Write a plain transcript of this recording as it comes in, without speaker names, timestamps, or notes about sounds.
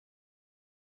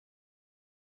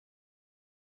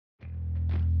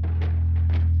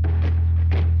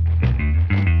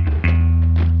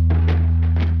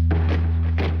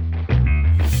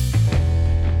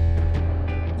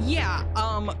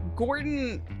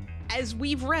Gordon, as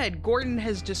we've read, Gordon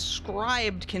has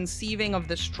described conceiving of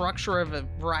the structure of a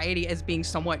variety as being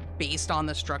somewhat based on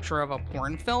the structure of a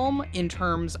porn film, in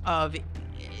terms of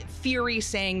theory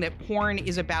saying that porn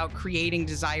is about creating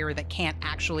desire that can't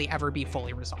actually ever be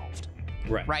fully resolved.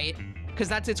 Right? Because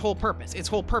that's its whole purpose. Its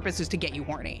whole purpose is to get you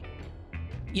horny.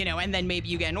 You know, and then maybe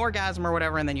you get an orgasm or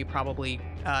whatever, and then you probably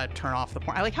turn off the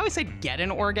porn. I like how I said get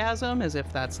an orgasm, as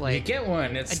if that's like you get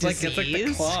one. It's like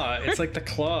the claw. It's like the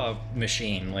claw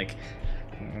machine. Like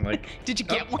Did you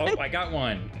get one? Oh, I got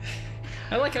one.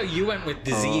 I like how you went with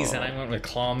disease and I went with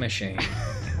claw machine.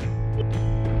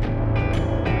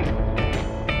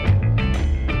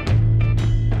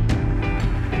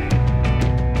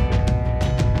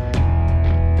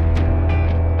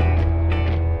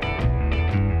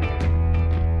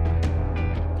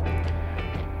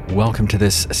 Welcome to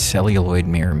this Celluloid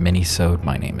Mirror minisode.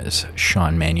 My name is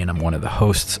Sean Mannion. I'm one of the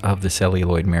hosts of the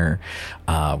Celluloid Mirror.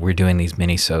 We're doing these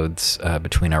minisodes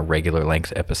between our regular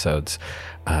length episodes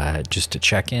just to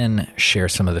check in, share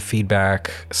some of the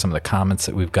feedback, some of the comments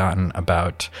that we've gotten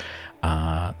about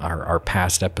our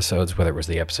past episodes, whether it was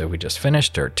the episode we just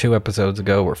finished or 2 episodes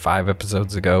ago or 5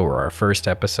 episodes ago or our first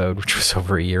episode, which was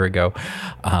over a year ago.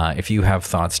 If you have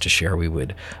thoughts to share, we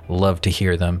would love to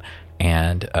hear them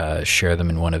and share them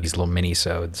in one of these little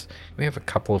mini-sodes. We have a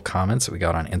couple of comments that we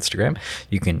got on Instagram.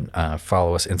 You can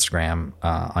follow us on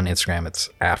Instagram, it's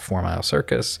at 4 Mile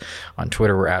Circus. On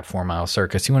Twitter, we're at 4 Mile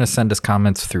Circus. You want to send us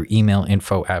comments through email,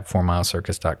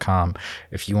 info@4milecircus.com.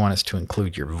 If you want us to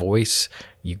include your voice,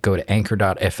 you go to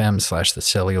anchor.fm/the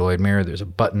Celluloid Mirror. There's a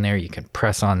button there. You can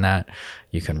press on that.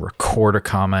 You can record a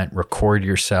comment, record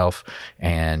yourself,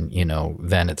 and, you know,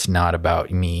 then it's not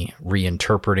about me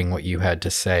reinterpreting what you had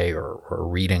to say or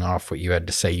reading off what you had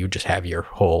to say. You just have your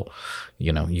whole,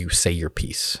 you know, you say your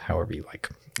piece however you like,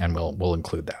 and we'll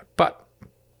include that. But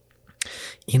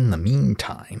in the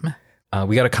meantime,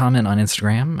 we got a comment on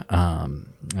Instagram,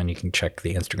 and you can check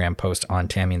the Instagram post on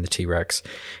Tammy and the T-Rex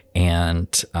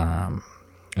and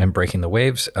Breaking the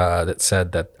Waves that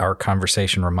said that our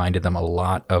conversation reminded them a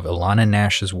lot of Ilana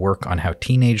Nash's work on how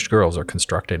teenage girls are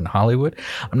constructed in Hollywood.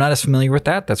 I'm not as familiar with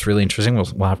that. That's really interesting.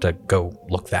 We'll have to go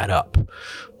look that up.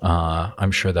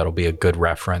 I'm sure that'll be a good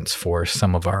reference for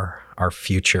some of our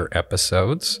future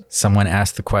episodes. Someone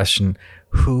asked the question,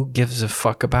 who gives a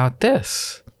fuck about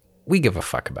this? We give a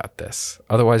fuck about this.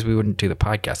 Otherwise, we wouldn't do the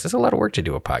podcast. There's a lot of work to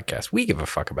do a podcast. We give a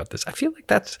fuck about this. I feel like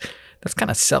that's kind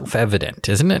of self-evident,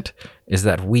 isn't it? Is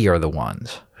that we are the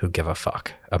ones who give a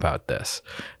fuck about this.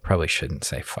 Probably shouldn't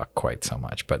say fuck quite so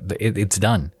much, but it's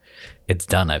done. It's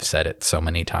done. I've said it so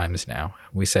many times now.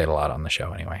 We say it a lot on the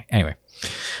show anyway. Anyway,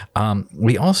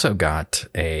 we also got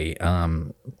a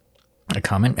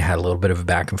comment. It had a little bit of a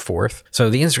back and forth. So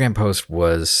the Instagram post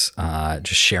was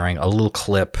just sharing a little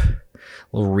clip,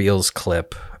 little Reels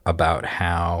clip about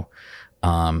how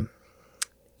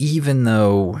even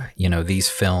though, you know, these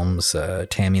films,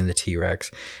 Tammy and the T-Rex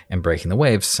and Breaking the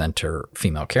Waves, center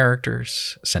female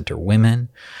characters, center women,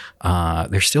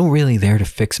 they're still really there to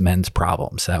fix men's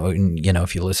problems. That would, you know,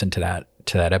 if you listen to that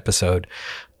episode,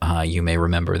 you may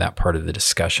remember that part of the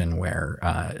discussion where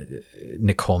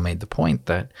Nicole made the point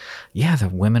that, yeah, the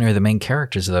women are the main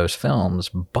characters of those films,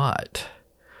 but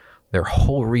their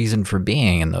whole reason for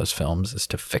being in those films is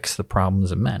to fix the problems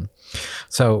of men.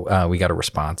 So we got a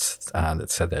response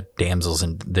that said that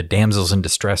the damsels in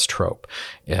distress trope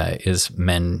is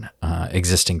men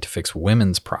existing to fix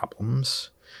women's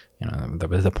problems. You know, that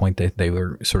was the point that they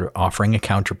were sort of offering a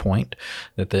counterpoint,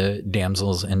 that the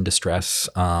damsels in distress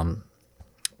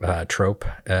trope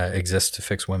exists to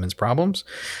fix women's problems,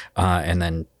 and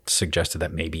then suggested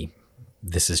that maybe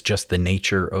this is just the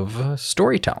nature of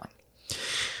storytelling.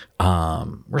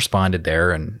 Responded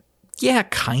there, and yeah,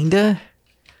 kinda,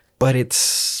 but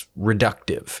it's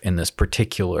reductive in this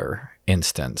particular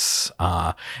instance,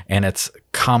 and it's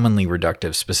commonly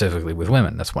reductive specifically with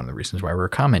women. That's one of the reasons why we're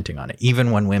commenting on it.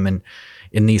 Even when women,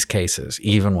 in these cases,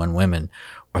 even when women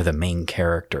are the main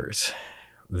characters,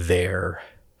 their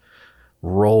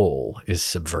role is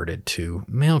subverted to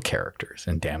male characters.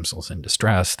 And damsels in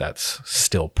distress, that's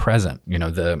still present. You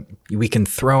know, we can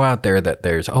throw out there that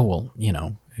there's, oh, well, you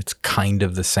know, it's kind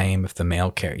of the same if the male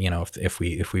character, you know, if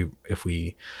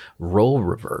we role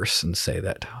reverse and say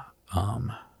that, you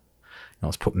know,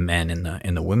 let's put men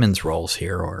in the women's roles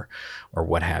here, or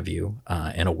what have you.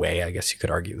 In a way, I guess you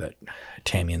could argue that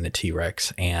Tammy and the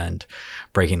T-Rex and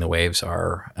Breaking the Waves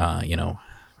are, you know,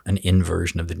 an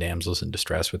inversion of the damsels in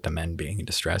distress, with the men being in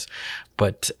distress.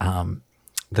 But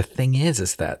the thing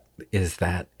is that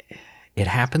it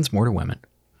happens more to women.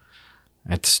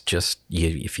 It's just,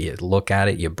 if you look at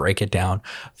it, you break it down,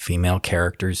 female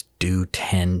characters do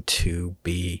tend to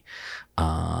be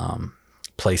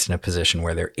placed in a position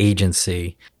where their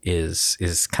agency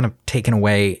is kind of taken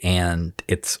away, and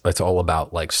it's all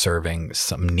about like serving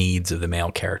some needs of the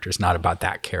male characters, not about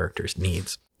that character's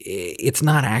needs. It's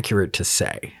not accurate to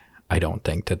say, I don't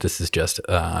think, that this is just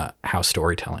how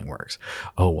storytelling works.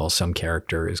 Oh, well, some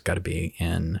character has got to be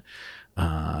in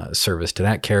service to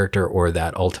that character, or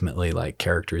that ultimately like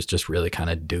characters just really kind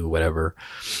of do whatever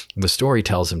the story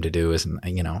tells them to do.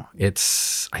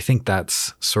 I think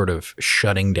that's sort of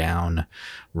shutting down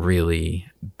really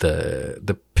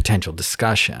the potential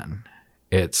discussion.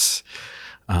 It's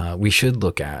we should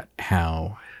look at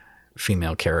how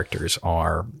female characters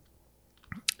are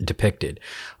depicted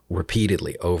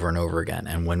repeatedly over and over again,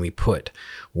 and when we put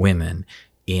women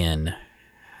in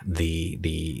the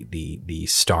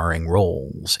starring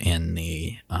roles, in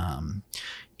the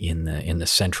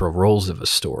central roles of a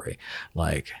story,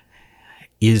 like,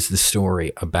 is the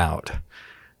story about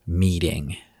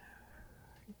meeting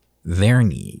their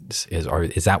needs?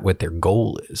 Is that what their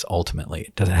goal is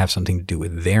ultimately? Does it have something to do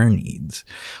with their needs,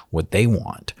 what they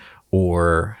want,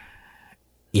 or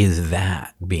is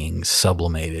that being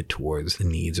sublimated towards the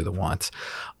needs or the wants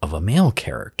of a male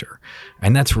character?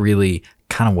 And that's really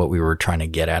kind of what we were trying to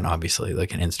get at. And obviously,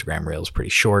 like, an Instagram reel is pretty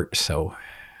short, so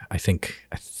I think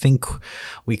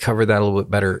we covered that a little bit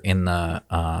better in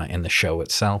the show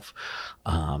itself.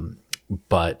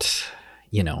 But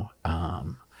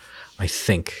I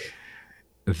think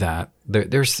that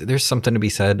there's something to be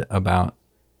said about,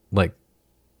 like,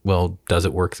 well, does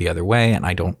it work the other way? And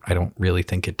I don't really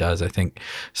think it does. I think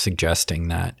suggesting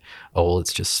that, oh,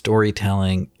 it's just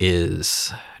storytelling,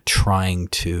 is trying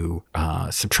to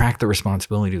subtract the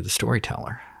responsibility of the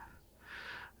storyteller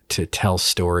to tell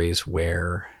stories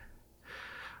where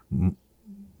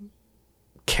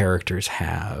characters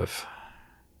have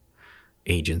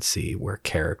agency, where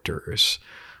characters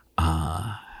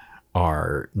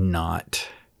are not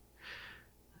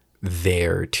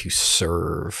there to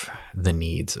serve the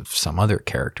needs of some other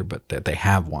character, but that they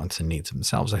have wants and needs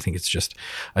themselves. I think it's just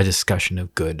a discussion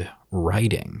of good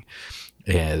writing,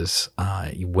 is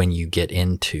when you get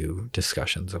into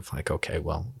discussions of, like, okay,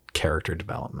 well, character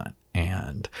development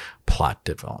and plot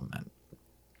development,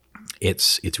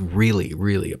 it's really,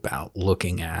 really about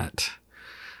looking at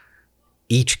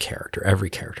each character,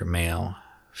 every character, male,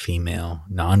 female,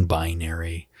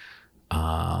 non-binary,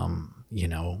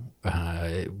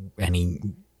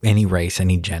 any race,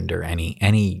 any gender,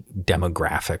 any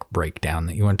demographic breakdown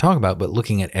that you want to talk about, but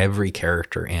looking at every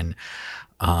character in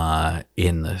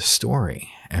the story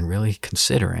and really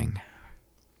considering,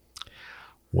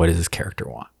 what does this character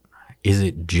want? Is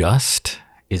it just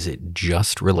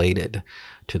related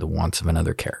to the wants of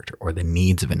another character or the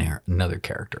needs of another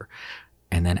character?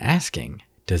 And then asking,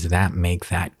 does that make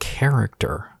that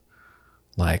character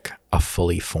like a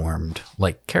fully formed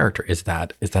like character? Is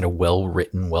that a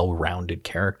well-written, well-rounded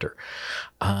character?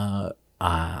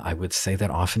 I would say that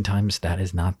oftentimes that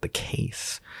is not the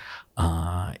case.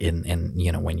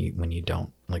 When you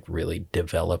don't like really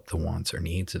develop the wants or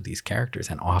needs of these characters.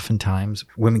 And oftentimes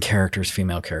women characters,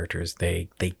 female characters, they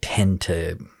tend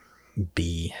to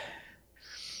be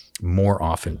more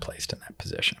often placed in that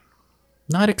position.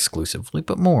 Not exclusively,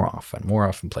 but more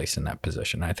often placed in that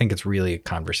position. I think it's really a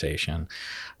conversation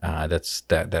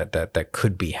that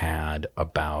could be had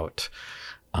about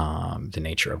the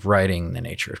nature of writing, the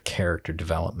nature of character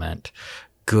development.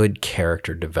 Good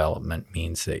character development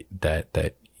means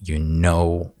that you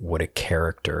know what a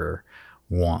character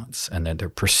wants and that they're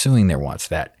pursuing their wants.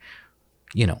 That,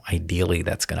 ideally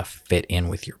that's going to fit in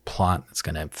with your plot. That's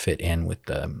going to fit in with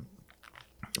the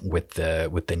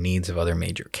needs of other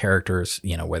major characters,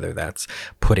 whether that's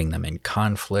putting them in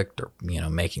conflict or,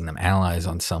 making them allies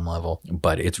on some level.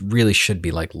 But it really should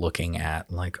be like looking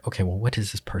at like, okay, well, what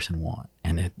does this person want?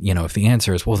 And if the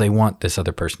answer is, well, they want this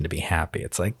other person to be happy,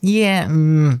 it's like, yeah,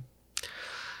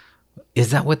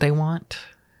 is that what they want?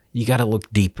 You got to look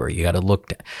deeper. You got to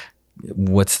look at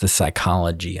what's the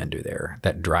psychology under there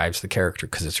that drives the character.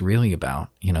 Cause it's really about,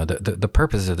 the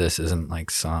purpose of this isn't like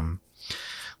some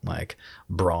like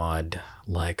broad,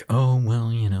 like, oh, well,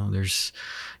 there's,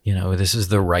 this is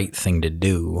the right thing to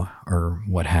do or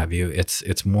what have you.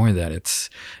 It's more that it's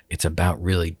about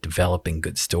really developing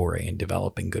good story and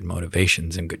developing good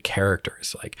motivations and good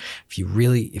characters. Like if you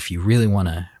really want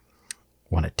to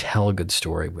tell a good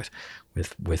story with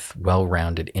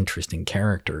well-rounded, interesting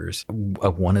characters,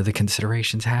 one of the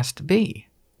considerations has to be,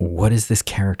 what does this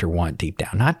character want deep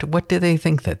down? Not what do they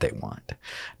think that they want?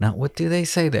 Not what do they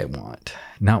say they want?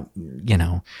 Not,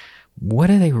 what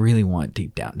do they really want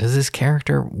deep down? Does this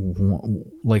character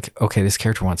okay, this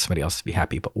character wants somebody else to be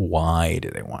happy, but why do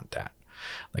they want that?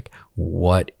 Like,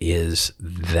 what is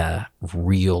the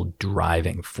real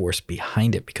driving force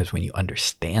behind it? Because when you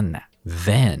understand that,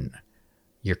 then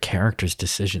your character's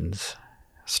decisions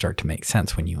start to make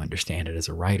sense when you understand it as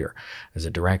a writer, as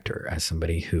a director, as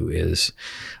somebody who is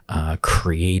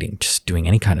creating, just doing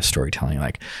any kind of storytelling,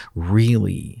 like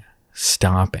really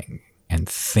stopping and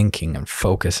thinking and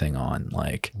focusing on,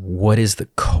 like, what is the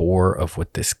core of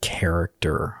what this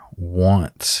character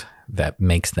wants that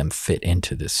makes them fit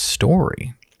into this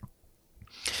story.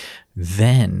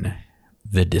 Then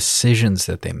the decisions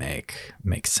that they make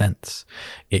sense.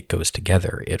 It goes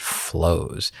together. It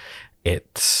flows.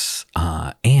 It's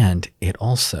and it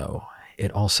also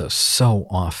so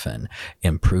often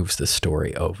improves the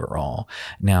story overall.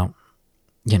 Now,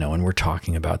 and we're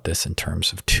talking about this in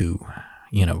terms of two,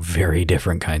 very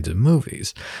different kinds of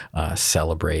movies.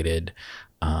 Celebrated,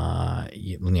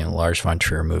 Lars von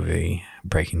Trier movie,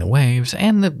 Breaking the Waves,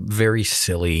 and the very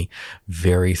silly,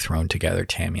 very thrown together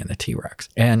Tammy and the T-Rex.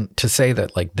 And to say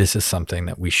that, like, this is something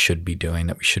that we should be doing,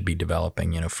 that we should be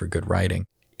developing, for good writing,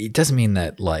 it doesn't mean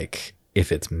that, like,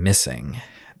 if it's missing,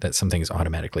 that something is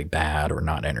automatically bad or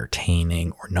not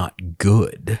entertaining or not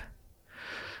good.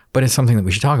 But it's something that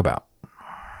we should talk about.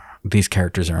 These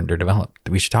characters are underdeveloped.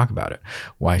 We should talk about it.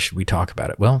 Why should we talk about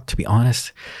it? Well, to be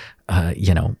honest,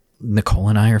 Nicole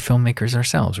and I are filmmakers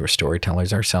ourselves. We're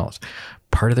storytellers ourselves.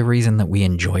 Part of the reason that we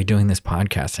enjoy doing this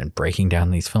podcast and breaking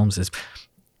down these films is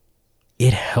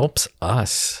it helps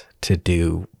us to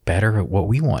do better at what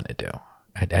we want to do,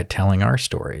 at telling our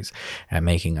stories, at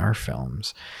making our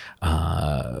films.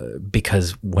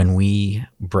 Because when we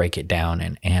break it down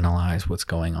and analyze what's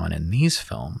going on in these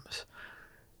films,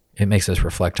 it makes us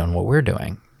reflect on what we're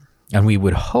doing. And we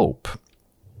would hope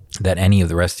that any of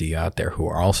the rest of you out there who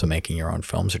are also making your own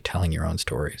films or telling your own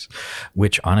stories,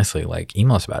 which honestly, like,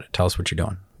 email us about it. Tell us what you're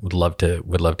doing. Would love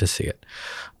to see it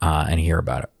and hear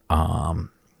about it. Info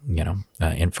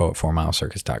at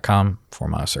 4milescircus.com, 4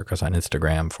 Mile Circus on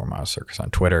Instagram, 4 Mile Circus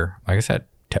on Twitter. Like I said,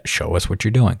 show us what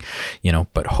you're doing,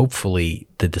 but hopefully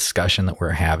the discussion that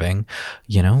we're having,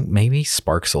 maybe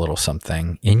sparks a little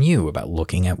something in you about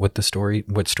looking at what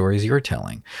stories you're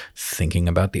telling, thinking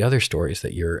about the other stories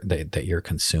that you're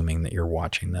consuming, that you're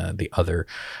watching, the other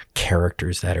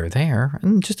characters that are there,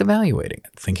 and just evaluating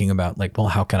it, thinking about, like, well,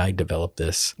 how can I develop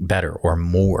this better or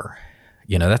more?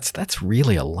 That's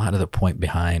really a lot of the point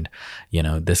behind,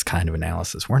 this kind of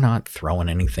analysis. We're not throwing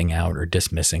anything out or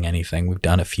dismissing anything. We've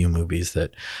done a few movies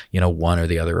that, one or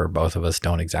the other or both of us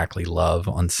don't exactly love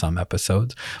on some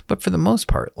episodes. But for the most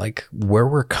part, like, where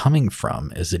we're coming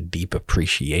from is a deep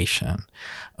appreciation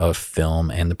of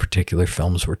film and the particular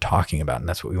films we're talking about. And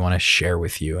that's what we want to share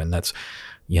with you. And that's,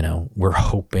 we're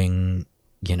hoping,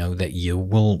 that you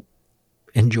will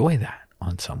enjoy that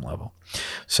on some level.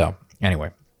 So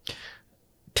anyway,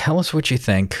 tell us what you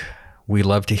think. We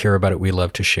love to hear about it. We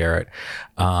love to share it.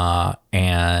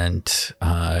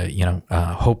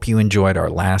 Hope you enjoyed our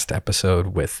last episode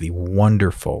with the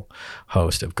wonderful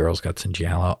host of Girls, Guts, and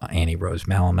Giallo, Annie Rose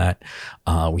Malamet.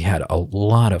 We had a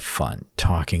lot of fun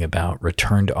talking about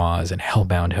Return to Oz and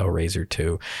Hellbound Hellraiser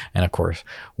 2. And of course,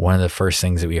 one of the first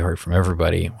things that we heard from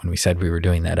everybody when we said we were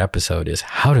doing that episode is,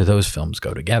 how do those films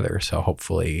go together? So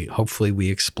hopefully we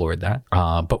explored that.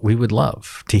 But we would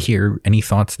love to hear any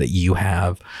thoughts that you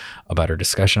have about our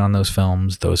discussion on those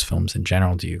films in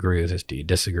general. Do you agree with this? Do you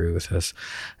disagree with this?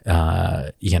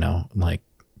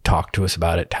 Talk to us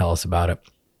about it. Tell us about it.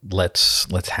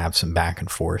 Let's have some back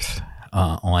and forth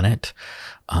on it.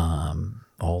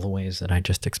 All the ways that I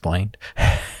just explained.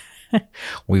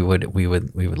 we would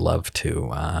love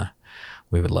to.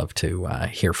 We would love to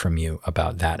hear from you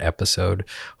about that episode.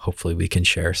 Hopefully we can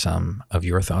share some of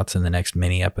your thoughts in the next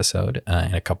mini episode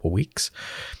in a couple weeks.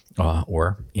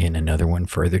 Or in another one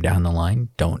further down the line.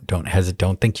 Don't hesitate.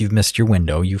 Don't think you've missed your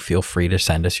window. You feel free to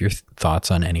send us your thoughts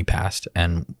on any past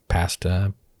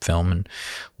film, and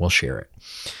we'll share it,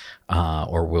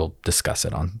 or we'll discuss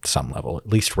it on some level. At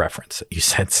least reference that you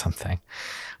said something,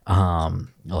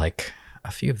 like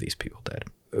a few of these people did.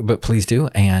 But please do,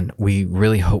 and we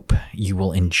really hope you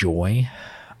will enjoy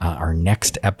our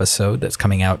next episode that's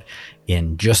coming out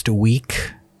in just a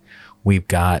week. We've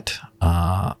got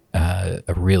a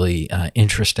really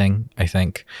interesting, I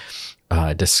think,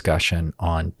 discussion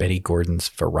on Betty Gordon's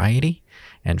Variety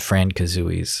and Fran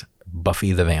Kazui's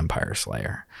Buffy the Vampire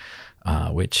Slayer,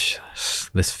 which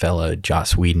this fella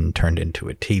Joss Whedon turned into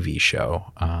a TV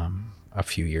show a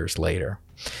few years later.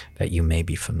 that you may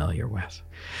be familiar with.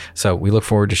 So we look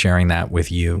forward to sharing that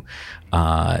with you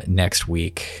next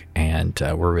week, and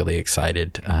we're really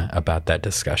excited about that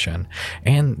discussion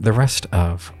and the rest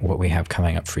of what we have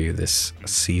coming up for you this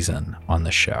season on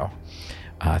the show.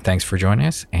 Thanks for joining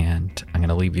us, and I'm going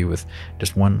to leave you with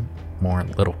just one more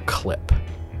little clip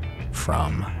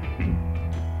from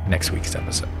next week's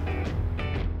episode.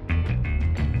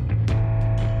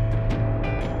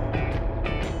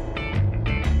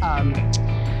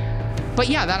 But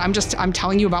yeah, I'm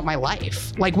telling you about my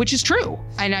life, like, which is true.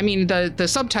 And I mean, the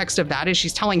subtext of that is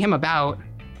she's telling him about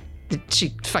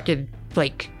she fucking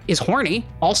like is horny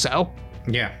also.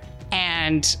 Yeah.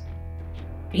 And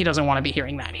he doesn't want to be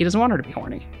hearing that. He doesn't want her to be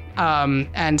horny.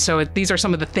 And so these are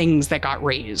some of the things that got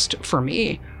raised for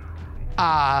me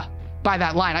by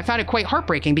that line. I found it quite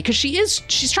heartbreaking because she is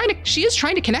trying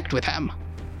to connect with him.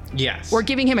 Yes. Or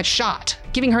giving him a shot,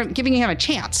 giving him a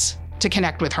chance to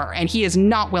connect with her, and he is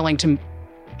not willing to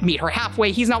meet her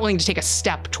halfway. He's not willing to take a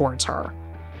step towards her.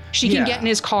 She can get in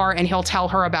his car and he'll tell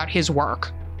her about his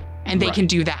work, and they can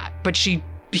do that. But he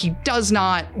does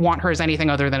not want her as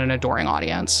anything other than an adoring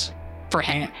audience for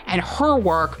him. And her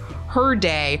work, her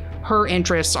day, her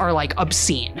interests are like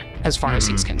obscene as far as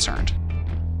he's concerned.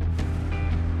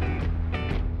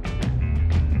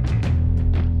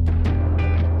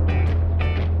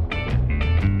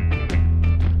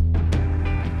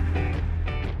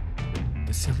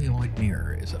 The Celluloid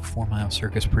Mirror is a 4 Mile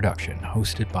Circus production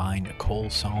hosted by Nicole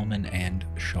Solomon and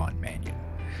Sean Mannion.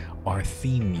 Our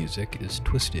theme music is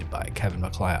Twisted by Kevin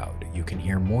MacLeod. You can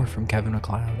hear more from Kevin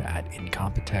MacLeod at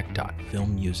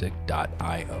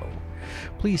incompetech.filmmusic.io.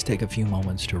 Please take a few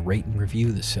moments to rate and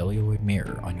review The Celluloid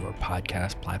Mirror on your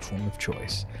podcast platform of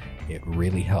choice. It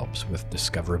really helps with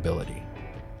discoverability.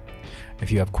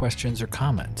 If you have questions or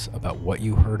comments about what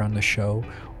you heard on the show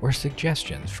or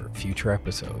suggestions for future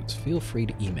episodes, feel free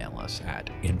to email us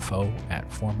at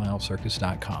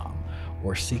info@4milecircus.com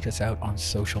or seek us out on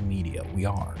social media. We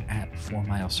are at 4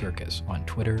 Mile Circus on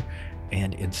Twitter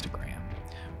and Instagram.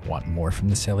 Want more from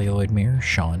the Celluloid Mirror,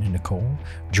 Sean and Nicole?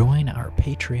 Join our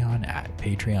Patreon at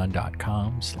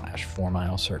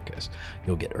patreon.com/4milecircus.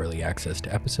 You'll get early access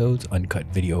to episodes, uncut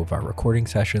video of our recording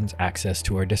sessions, access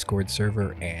to our Discord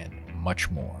server, and much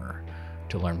more.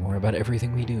 To learn more about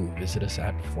everything we do, visit us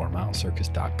at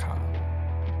 4milecircus.com.